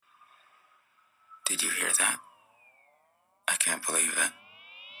Did you hear that? I can't believe it.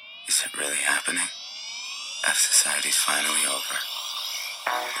 Is it really happening? F Society's finally over.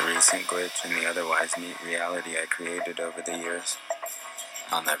 The recent glitch in the otherwise neat reality I created over the years.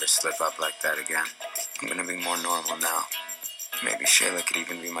 I'll never slip up like that again. I'm gonna be more normal now. Maybe Shayla could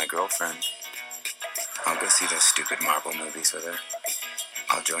even be my girlfriend. I'll go see those stupid Marvel movies with her.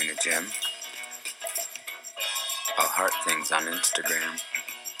 I'll join a gym. I'll heart things on Instagram.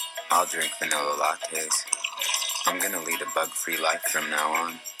 I'll drink vanilla lattes. I'm gonna lead a bug-free life from now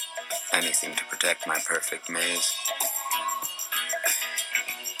on. Anything to protect my perfect maze.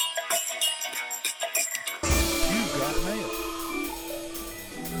 You've got mail.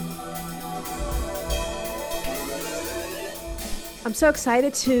 I'm so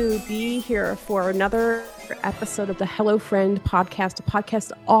excited to be here for another episode of the Hello Friend podcast, a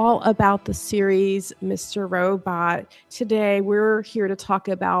podcast all about the series Mr. Robot. Today, we're here to talk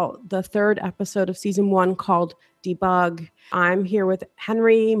about the third episode of season 1 called Debug. I'm here with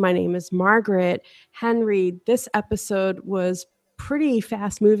Henry. My name is Margaret. Henry, this episode was pretty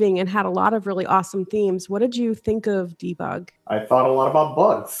fast moving and had a lot of really awesome themes. What did you think of Debug? I thought a lot about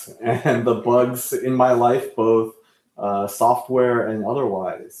bugs and the bugs in my life, both software and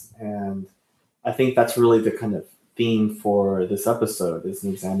otherwise. And I think that's really the kind of theme for this episode, is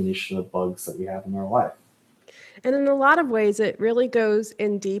an examination of bugs that we have in our life. And in a lot of ways, it really goes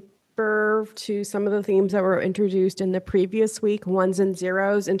in deeper to some of the themes that were introduced in the previous week, ones and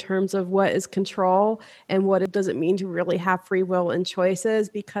zeros, in terms of what is control and what it doesn't mean to really have free will and choices.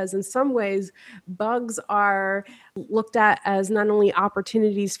 Because in some ways, bugs are looked at as not only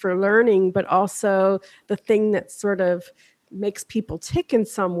opportunities for learning, but also the thing that sort of makes people tick in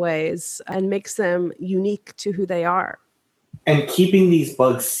some ways and makes them unique to who they are. And keeping these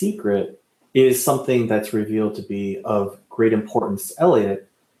bugs secret is something that's revealed to be of great importance to Elliot.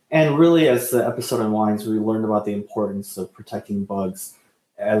 And really, as the episode unwinds, we learn about the importance of protecting bugs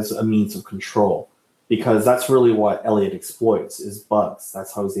as a means of control, because that's really what Elliot exploits, is bugs.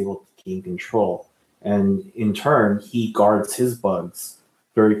 That's how he's able to gain control. And in turn, he guards his bugs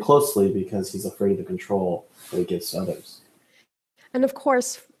very closely because he's afraid of the control that he gives to others. And of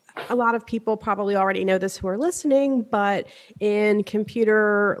course, a lot of people probably already know this who are listening, but in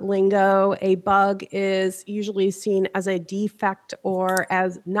computer lingo, a bug is usually seen as a defect or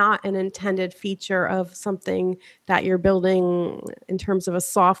as not an intended feature of something that you're building in terms of a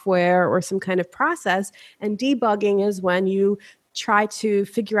software or some kind of process. And debugging is when you try to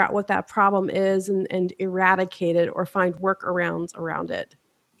figure out what that problem is and eradicate it or find workarounds around it.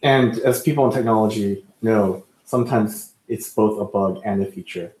 And as people in technology know, sometimes it's both a bug and a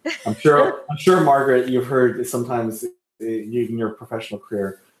feature. I'm sure, Margaret, you've heard sometimes in your professional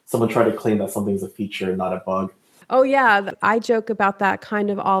career, someone try to claim that something's a feature, not a bug. Oh, yeah. I joke about that kind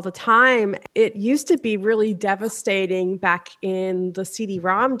of all the time. It used to be really devastating back in the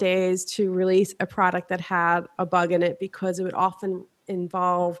CD-ROM days to release a product that had a bug in it, because it would often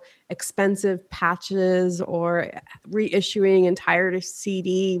involve expensive patches or reissuing entire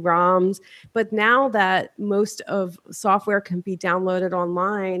CD-ROMs. But now that most of software can be downloaded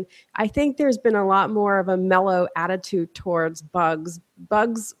online, I think there's been a lot more of a mellow attitude towards bugs.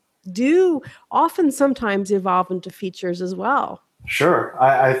 Bugs do often sometimes evolve into features as well. Sure.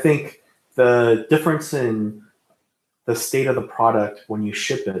 I think the difference in the state of the product when you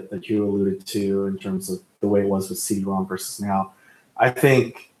ship it, that you alluded to in terms of the way it was with CD-ROM versus now, I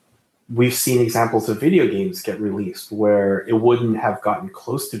think we've seen examples of video games get released where it wouldn't have gotten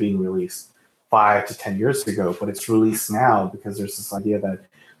close to being released 5 to 10 years ago, but it's released now because there's this idea that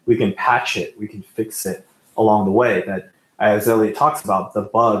we can patch it, we can fix it along the way, that as Elliot talks about, the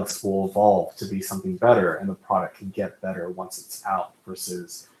bugs will evolve to be something better and the product can get better once it's out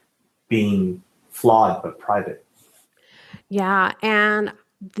versus being flawed but private. Yeah, and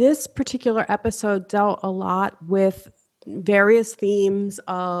this particular episode dealt a lot with various themes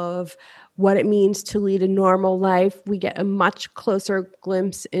of what it means to lead a normal life. We get a much closer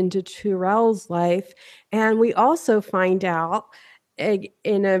glimpse into Tyrell's life, and we also find out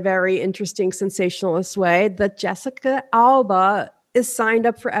in a very interesting, sensationalist way that Jessica Alba is signed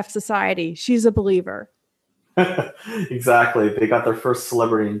up for F Society. She's a believer. Exactly. They got their first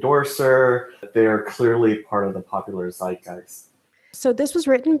celebrity endorser. They're clearly part of the popular zeitgeist. So this was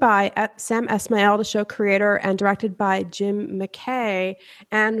written by Sam Esmail, the show creator, and directed by Jim McKay.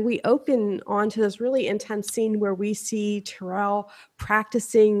 And we open onto this really intense scene where we see Tyrell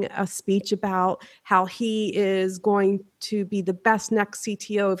practicing a speech about how he is going to be the best next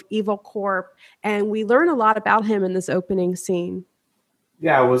CTO of Evil Corp. And we learn a lot about him in this opening scene.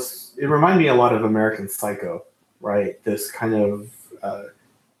 Yeah, it reminded me a lot of American Psycho, right? This kind of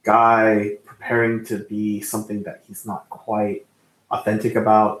guy preparing to be something that he's not quite authentic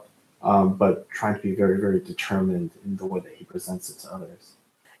about, but trying to be very, very determined in the way that he presents it to others.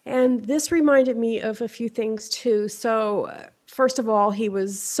 And this reminded me of a few things too. So, first of all, he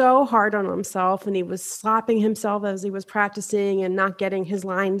was so hard on himself and he was slapping himself as he was practicing and not getting his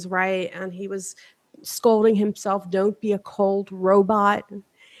lines right. And he was scolding himself, don't be a cold robot.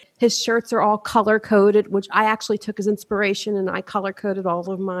 His shirts are all color coded, which I actually took as inspiration, and I color coded all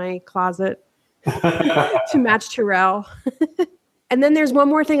of my closet to match Terrell. And then there's one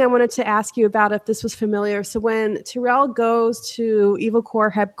more thing I wanted to ask you about, if this was familiar. So when Terrell goes to Evil Corps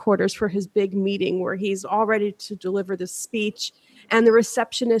headquarters for his big meeting where he's all ready to deliver this speech, and the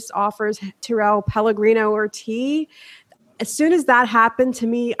receptionist offers Terrell Pellegrino or tea, as soon as that happened to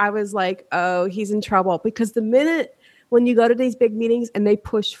me, I was like, oh, he's in trouble. Because the minute when you go to these big meetings and they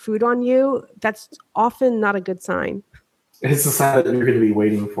push food on you, that's often not a good sign. It's a sign that you're going to be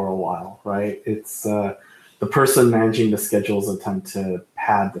waiting for a while, right? It's the person managing the schedule's attempt to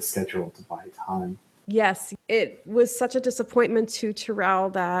pad the schedule to buy time. Yes, it was such a disappointment to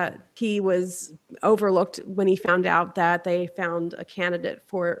Terrell that he was overlooked when he found out that they found a candidate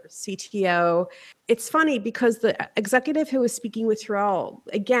for CTO. It's funny because the executive who was speaking with Terrell,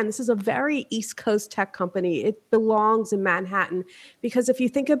 again, this is a very East Coast tech company. It belongs in Manhattan, because if you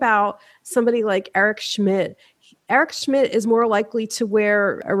think about somebody like Eric Schmidt is more likely to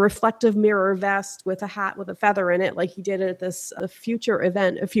wear a reflective mirror vest with a hat with a feather in it, like he did at this Future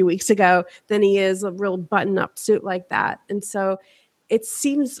event a few weeks ago, than he is a real button-up suit like that. And so it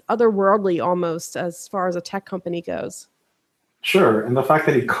seems otherworldly almost as far as a tech company goes. Sure, and the fact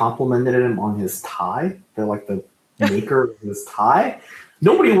that he complimented him on his tie, the maker of his tie.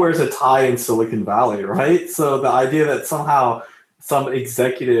 Nobody wears a tie in Silicon Valley, right? So the idea that somehow some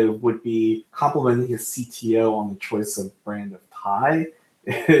executive would be complimenting his CTO on the choice of brand of tie,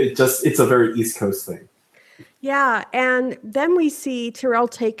 it's a very East Coast thing. Yeah, and then we see Terrell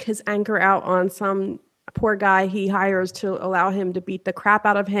take his anger out on some poor guy he hires to allow him to beat the crap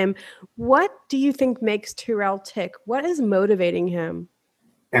out of him. What do you think makes Terrell tick? What is motivating him?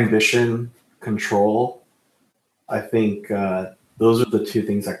 Ambition, control. I think those are the two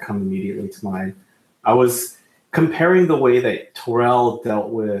things that come immediately to mind. I was comparing the way that Terrell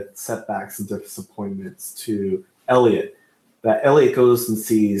dealt with setbacks and disappointments to Elliot. That Elliot goes and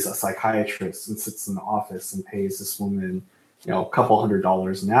sees a psychiatrist and sits in the office and pays this woman, a couple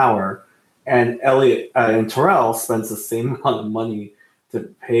 $100 an hour. And Elliot and Terrell spends the same amount of money to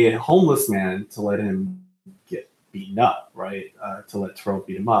pay a homeless man to let him get beaten up, right? To let Terrell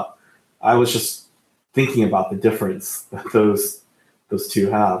beat him up. I was just thinking about the difference that those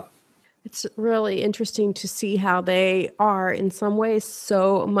two have. It's really interesting to see how they are in some ways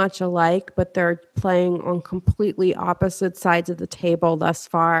so much alike, but they're playing on completely opposite sides of the table thus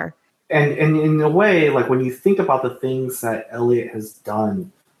far. And in a way, like when you think about the things that Elliot has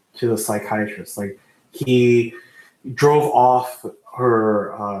done to the psychiatrist, like he drove off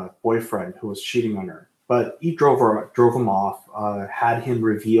her boyfriend who was cheating on her, but he drove him off, had him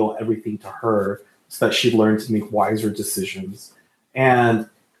reveal everything to her so that she learned to make wiser decisions, and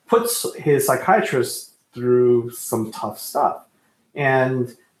puts his psychiatrist through some tough stuff.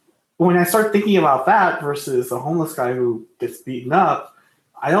 And when I start thinking about that versus a homeless guy who gets beaten up,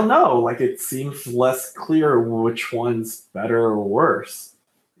 I don't know, like it seems less clear which one's better or worse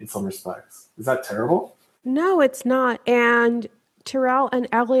in some respects. Is that terrible? No, it's not. And Terrell and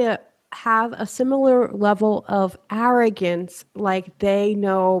Elliot have a similar level of arrogance, like they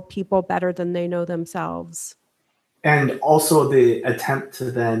know people better than they know themselves. And also the attempt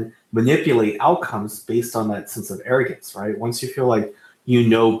to then manipulate outcomes based on that sense of arrogance, right? Once you feel like you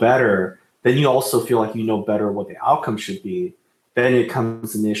know better, then you also feel like you know better what the outcome should be. Then it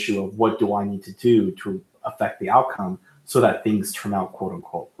comes an issue of what do I need to do to affect the outcome so that things turn out quote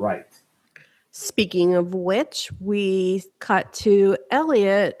unquote right. Speaking of which, we cut to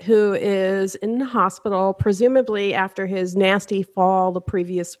Elliot, who is in the hospital, presumably after his nasty fall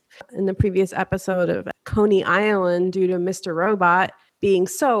in the previous episode of Coney Island due to Mr. Robot being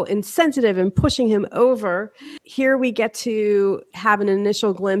so insensitive and pushing him over. Here we get to have an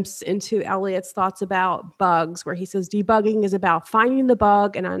initial glimpse into Elliot's thoughts about bugs, where he says debugging is about finding the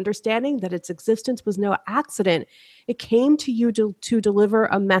bug and understanding that its existence was no accident. It came to you to deliver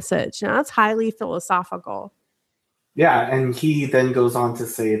a message. Now, that's highly philosophical. Yeah, and he then goes on to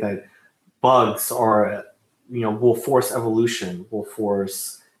say that bugs are, will force evolution, will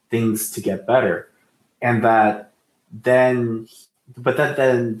force things to get better. And that then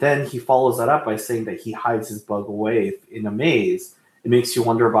he follows that up by saying that he hides his bug away in a maze. It makes you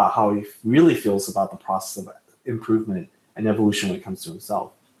wonder about how he really feels about the process of improvement and evolution when it comes to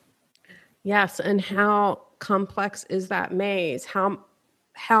himself. Yes, and how complex is that maze?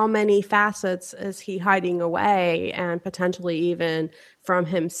 How many facets is he hiding away, and potentially even from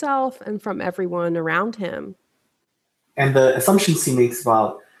himself and from everyone around him? And the assumptions he makes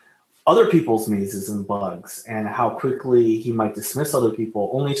about other people's mazes and bugs, and how quickly he might dismiss other people,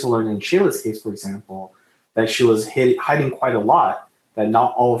 only to learn in Shayla's case, for example, that she was hiding quite a lot, that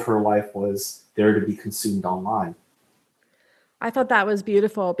not all of her life was there to be consumed online. I thought that was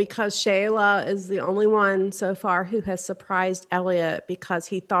beautiful because Shayla is the only one so far who has surprised Elliot because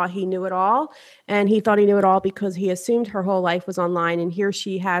he thought he knew it all. And he thought he knew it all because he assumed her whole life was online. And here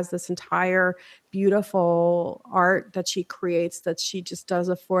she has this entire beautiful art that she creates that she just does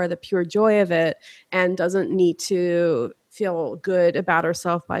it for the pure joy of it and doesn't need to feel good about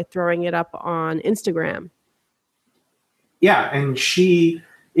herself by throwing it up on Instagram. Yeah, and she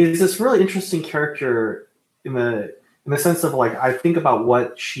is this really interesting character in the sense of, like, I think about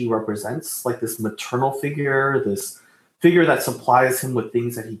what she represents, like this maternal figure, this figure that supplies him with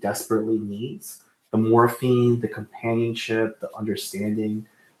things that he desperately needs: the morphine, the companionship, the understanding,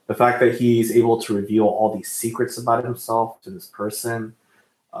 the fact that he's able to reveal all these secrets about himself to this person.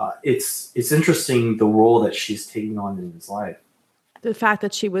 It's interesting the role that she's taking on in his life. The fact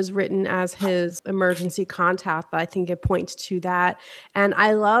that she was written as his emergency contact, I think it points to that. And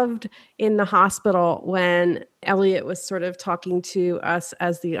I loved in the hospital when Elliot was sort of talking to us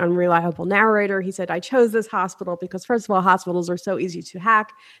as the unreliable narrator. He said, I chose this hospital because, first of all, hospitals are so easy to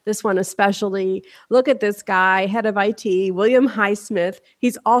hack. This one especially. Look at this guy, head of IT, William Highsmith.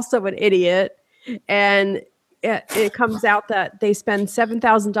 He's also an idiot. And it comes out that they spend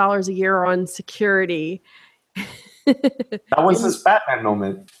 $7,000 a year on security. That was his Batman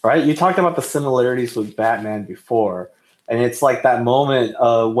moment, right? You talked about the similarities with Batman before, and it's like that moment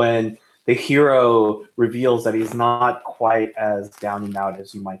when the hero reveals that he's not quite as down and out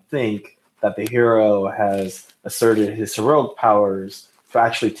as you might think, that the hero has asserted his heroic powers to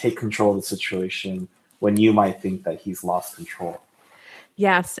actually take control of the situation when you might think that he's lost control.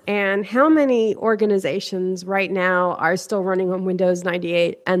 Yes. And how many organizations right now are still running on Windows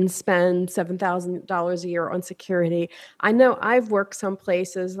 98 and spend $7,000 a year on security? I know I've worked some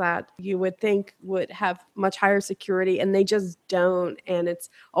places that you would think would have much higher security, and they just don't. And it's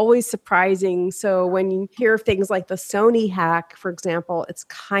always surprising. So when you hear things like the Sony hack, for example, it's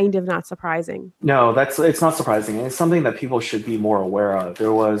kind of not surprising. No, it's not surprising. It's something that people should be more aware of.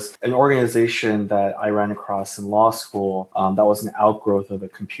 There was an organization that I ran across in law school that was an outgrowth of a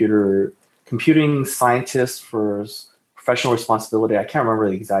computing scientists for professional responsibility. I can't remember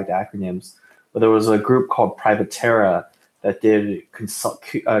the exact acronyms, but there was a group called Privaterra that did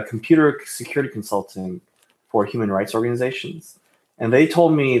computer security consulting for human rights organizations. And they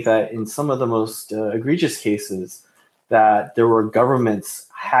told me that in some of the most egregious cases, that there were governments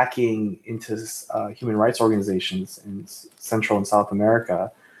hacking into human rights organizations in Central and South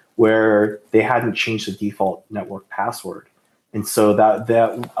America where they hadn't changed the default network password. And so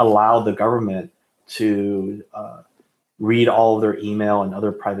that allowed the government to read all of their email and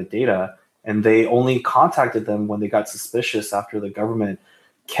other private data. And they only contacted them when they got suspicious after the government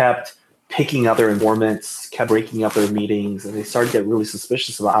kept picking up their informants, kept breaking up their meetings, and they started to get really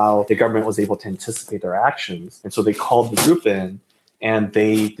suspicious about how the government was able to anticipate their actions. And so they called the group in and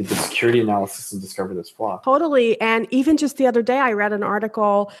they did the security analysis and discovered this flaw. Totally. And even just the other day, I read an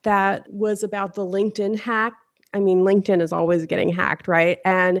article that was about the LinkedIn hack. I mean, LinkedIn is always getting hacked, right?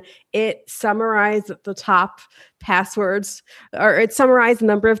 And it summarized the top passwords, or it summarized the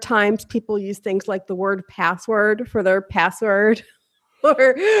number of times people use things like the word password for their password.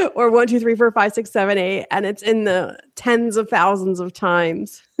 Or 1, 2, 3, 4, 5, 6, 7, 8, and it's in the tens of thousands of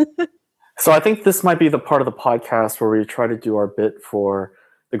times. So I think this might be the part of the podcast where we try to do our bit for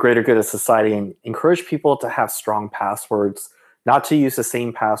the greater good of society and encourage people to have strong passwords, not to use the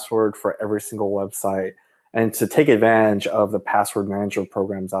same password for every single website, and to take advantage of the password manager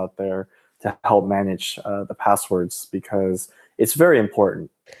programs out there to help manage the passwords, because it's very important.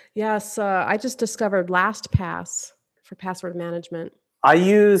 Yes, I just discovered LastPass for password management. I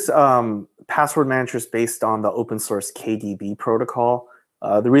use password managers based on the open source KDB protocol.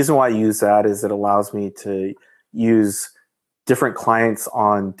 The reason why I use that is it allows me to use different clients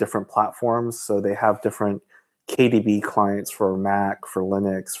on different platforms. So they have different KDB clients for Mac, for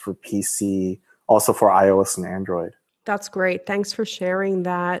Linux, for PC, also for iOS and Android. That's great. Thanks for sharing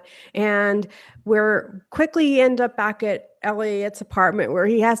that. And we're quickly end up back at Elliot's apartment where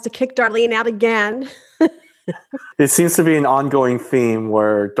he has to kick Darlene out again. It seems to be an ongoing theme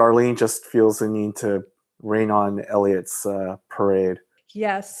where Darlene just feels the need to rain on Elliot's parade.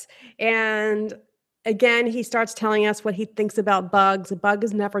 Yes. And Again, he starts telling us what he thinks about bugs. A bug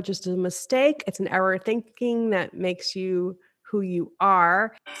is never just a mistake. It's an error of thinking that makes you who you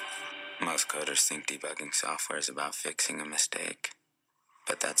are. Most coders think debugging software is about fixing a mistake,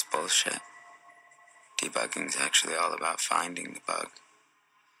 but that's bullshit. Debugging is actually all about finding the bug,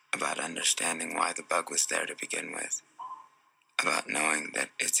 about understanding why the bug was there to begin with, about knowing that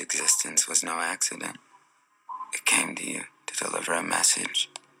its existence was no accident. It came to you to deliver a message,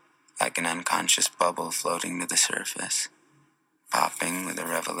 like an unconscious bubble floating to the surface, popping with a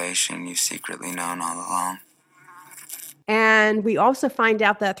revelation you've secretly known all along. And we also find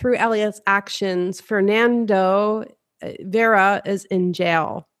out that through Elliot's actions, Fernando Vera is in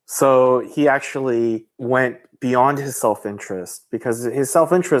jail. So he actually went beyond his self-interest, because his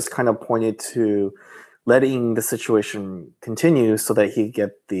self-interest kind of pointed to letting the situation continue so that he'd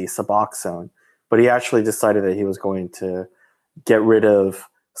get the Suboxone. But he actually decided that he was going to get rid of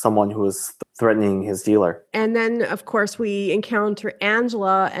someone who was threatening his dealer. And then, of course, we encounter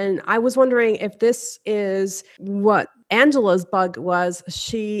Angela. And I was wondering if this is what Angela's bug was.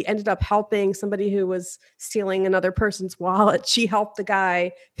 She ended up helping somebody who was stealing another person's wallet. She helped the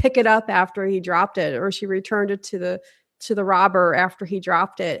guy pick it up after he dropped it, or she returned it to the robber after he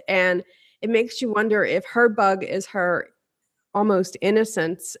dropped it. And it makes you wonder if her bug is her almost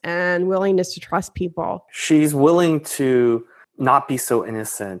innocence and willingness to trust people. She's willing to not be so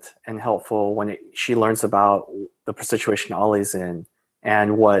innocent and helpful when she learns about the situation Ollie's in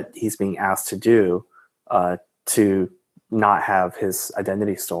and what he's being asked to do to not have his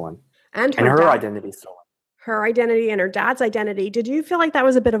identity stolen. And her identity stolen. Her identity and her dad's identity. Did you feel like that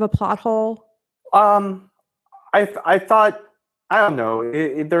was a bit of a plot hole? I thought, I don't know.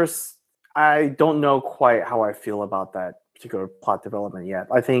 I don't know quite how I feel about that particular plot development yet.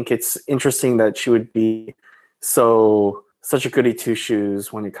 I think it's interesting that she would be such a goody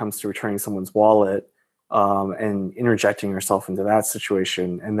two-shoes when it comes to returning someone's wallet and interjecting herself into that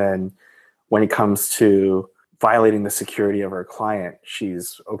situation. And then when it comes to violating the security of her client,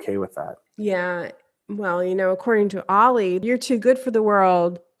 she's okay with that. Yeah. Well, according to Ollie, you're too good for the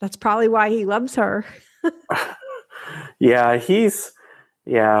world. That's probably why he loves her.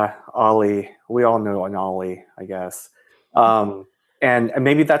 Yeah, Ollie. We all know an Ollie, I guess. And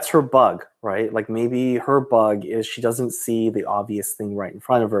maybe that's her bug, right? Like maybe her bug is she doesn't see the obvious thing right in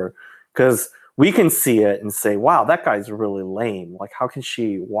front of her, because we can see it and say, wow, that guy's really lame. Like, how can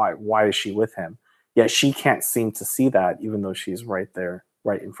she, why is she with him? Yet she can't seem to see that, even though she's right there,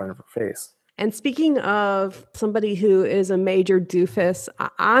 right in front of her face. And speaking of somebody who is a major doofus,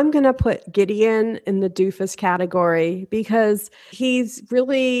 I'm going to put Gideon in the doofus category, because he's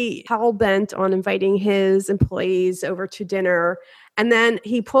really hell-bent on inviting his employees over to dinner. And then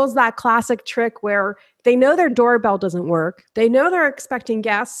he pulls that classic trick where they know their doorbell doesn't work. They know they're expecting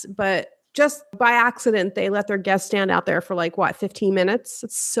guests, but just by accident, they let their guests stand out there for 15 minutes.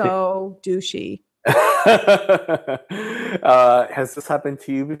 It's so douchey. Has this happened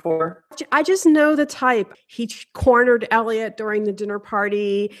to you before? I just know the type. He cornered Elliot during the dinner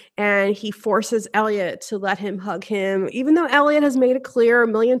party, and he forces Elliot to let him hug him, even though Elliot has made it clear a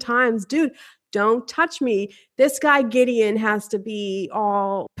million times, dude, don't touch me. This guy Gideon has to be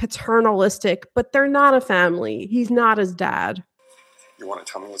all paternalistic, but they're not a family. He's not his dad. You want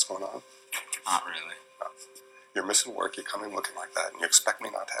to tell me what's going on? Not really. No. You're missing work, you come in looking like that, and you expect me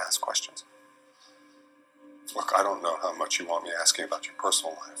not to ask questions. Look, I don't know how much you want me asking about your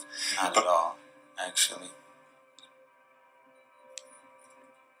personal life. Not at all, actually.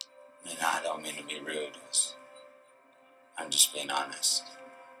 I don't mean to be rude. I'm just being honest.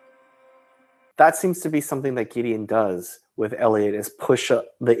 That seems to be something that Gideon does with Elliot, is push up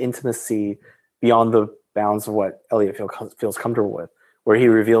the intimacy beyond the bounds of what Elliot feels comfortable with, where he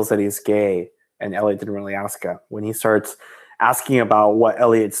reveals that he's gay and Elliot didn't really ask him. When he starts asking about what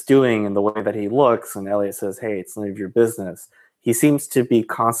Elliot's doing and the way that he looks, and Elliot says, hey, it's none of your business, he seems to be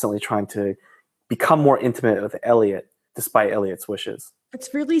constantly trying to become more intimate with Elliot, despite Elliot's wishes.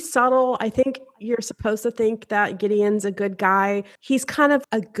 It's really subtle. I think you're supposed to think that Gideon's a good guy. He's kind of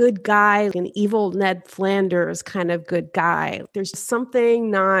a good guy, an evil Ned Flanders kind of good guy. There's something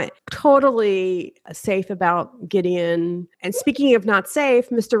not totally safe about Gideon. And speaking of not safe,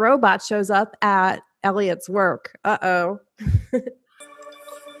 Mr. Robot shows up at Elliot's work. Uh-oh. Elliot,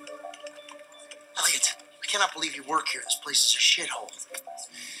 I cannot believe you work here. This place is a shithole.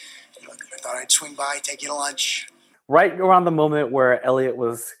 Look, I thought I'd swing by, take you to lunch. Right around the moment where Elliot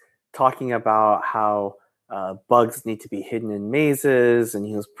was talking about how bugs need to be hidden in mazes, and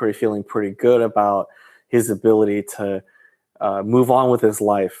he was feeling pretty good about his ability to move on with his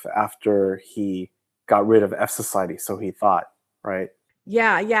life after he got rid of F Society, so he thought, right?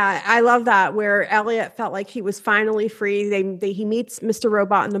 Yeah, I love that where Elliot felt like he was finally free. He meets Mr.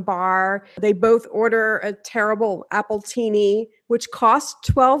 Robot in the bar. They both order a terrible appletini, which costs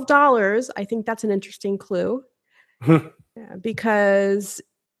 $12. I think that's an interesting clue. Yeah, because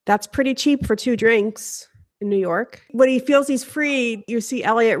that's pretty cheap for 2 drinks in New York. When he feels he's free, you see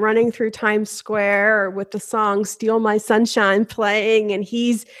Elliot running through Times Square with the song Steal My Sunshine playing, and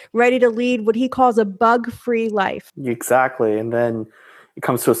he's ready to lead what he calls a bug-free life. Exactly. And then it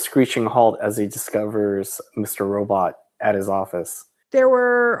comes to a screeching halt as he discovers Mr. Robot at his office. There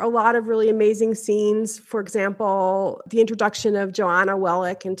were a lot of really amazing scenes. For example, the introduction of Joanna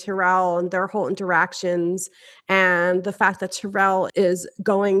Wellick and Tyrell and their whole interactions, and the fact that Tyrell is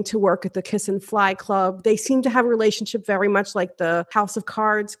going to work at the Kiss and Fly Club. They seem to have a relationship very much like the House of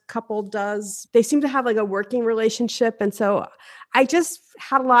Cards couple does. They seem to have like a working relationship. And so I just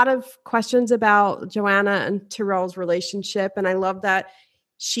had a lot of questions about Joanna and Tyrell's relationship. And I love that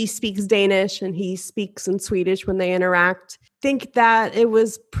she speaks Danish and he speaks in Swedish when they interact. Think that it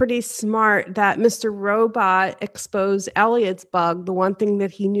was pretty smart that Mr. Robot exposed Elliot's bug, the one thing that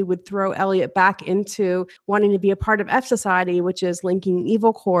he knew would throw Elliot back into wanting to be a part of F Society, which is linking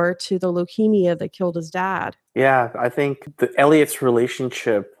Evil Core to the leukemia that killed his dad. Yeah, I think Elliot's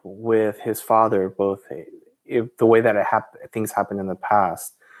relationship with his father, both the way that things happened in the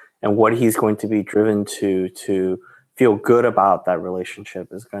past and what he's going to be driven to feel good about that relationship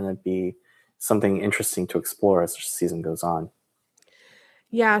is going to be something interesting to explore as the season goes on.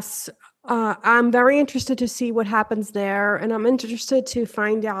 Yes, I'm very interested to see what happens there, and I'm interested to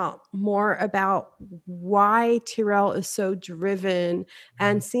find out more about why Tyrell is so driven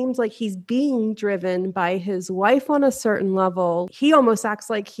and seems like he's being driven by his wife on a certain level. He almost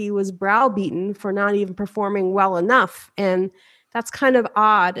acts like he was browbeaten for not even performing well enough, and that's kind of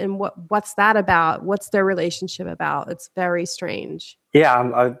odd. And what's that about? What's their relationship about? It's very strange.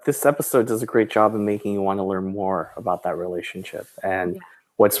 Yeah, this episode does a great job of making you want to learn more about that relationship and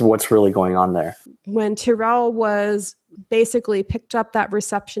what's really going on there. When Tyrell was basically picked up, that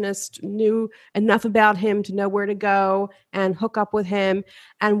receptionist knew enough about him to know where to go and hook up with him.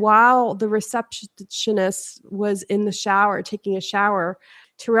 And while the receptionist was in the shower, taking a shower,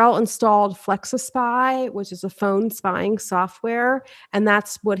 Tyrell installed FlexiSpy, which is a phone spying software. And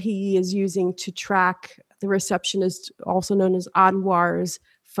that's what he is using to track the receptionist, also known as Anwar's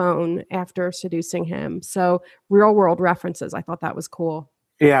phone, after seducing him. So real world references. I thought that was cool.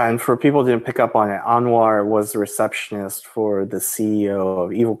 Yeah, and for people who didn't pick up on it, Anwar was the receptionist for the CEO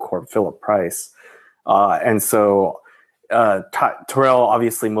of Evil Corp, Philip Price. And so Tyrell,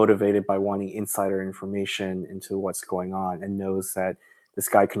 obviously motivated by wanting insider information into what's going on and knows that this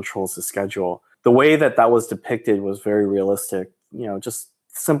guy controls the schedule. The way that was depicted was very realistic. You know, just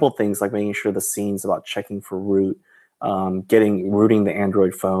simple things like making sure the scenes about checking for root, rooting the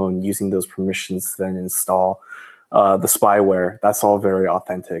Android phone, using those permissions to then install the spyware. That's all very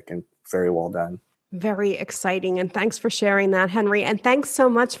authentic and very well done. Very exciting. And thanks for sharing that, Henry. And thanks so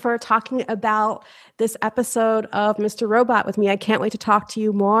much for talking about this episode of Mr. Robot with me. I can't wait to talk to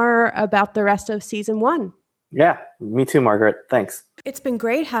you more about the rest of season 1. Yeah, me too, Margaret. Thanks. It's been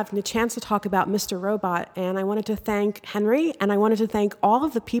great having the chance to talk about Mr. Robot, and I wanted to thank Henry, and I wanted to thank all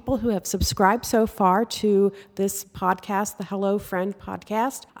of the people who have subscribed so far to this podcast, the Hello Friend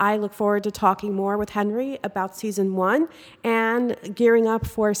podcast. I look forward to talking more with Henry about season 1 and gearing up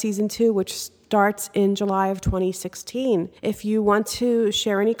for season 2, which starts in July of 2016. If you want to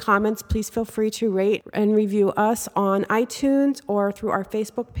share any comments, please feel free to rate and review us on iTunes or through our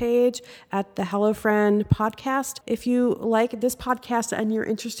Facebook page at the Hello Friend podcast. If you like this podcast and you're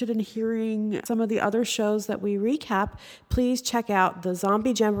interested in hearing some of the other shows that we recap, please check out the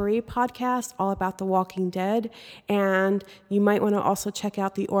Zombie Jamboree podcast, all about The Walking Dead. And you might want to also check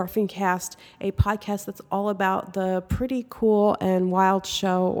out the Orphan Cast, a podcast that's all about the pretty cool and wild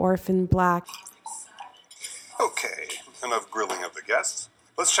show Orphan Black. Okay, enough grilling of the guests.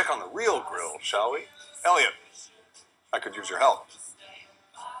 Let's check on the real grill, shall we? Elliot, I could use your help.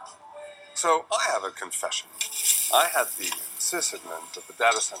 So, I have a confession. I had the sysadmin at the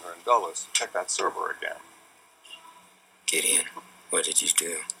data center in Dulles check that server again. Gideon, what did you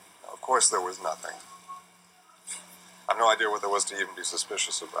do? Of course, there was nothing. I have no idea what there was to even be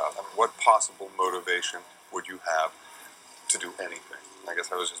suspicious about. I mean, what possible motivation would you have to do anything? I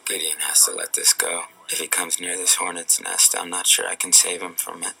guess I was just... Gideon has to let this go. If he comes near this hornet's nest, I'm not sure I can save him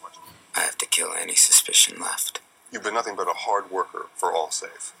from it. I have to kill any suspicion left. You've been nothing but a hard worker for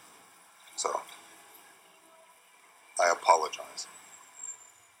Allsafe. So, I apologize.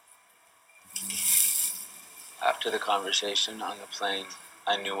 After the conversation on the plane,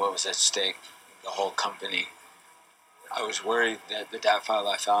 I knew what was at stake. The whole company. I was worried that the DAT file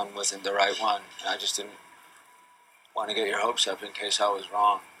I found wasn't the right one, and I just didn't want to get your hopes up in case I was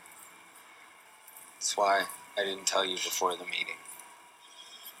wrong. That's why I didn't tell you before the meeting.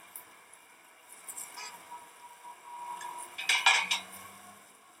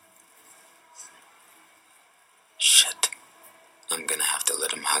 Shit. I'm gonna have to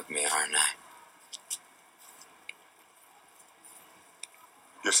let him hug me, aren't I?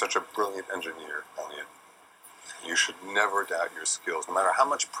 You're such a brilliant engineer, Elliot. You should never doubt your skills, no matter how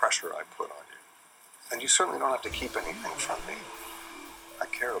much pressure I put on you. And you certainly don't have to keep anything from me. I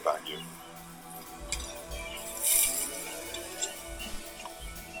care about you.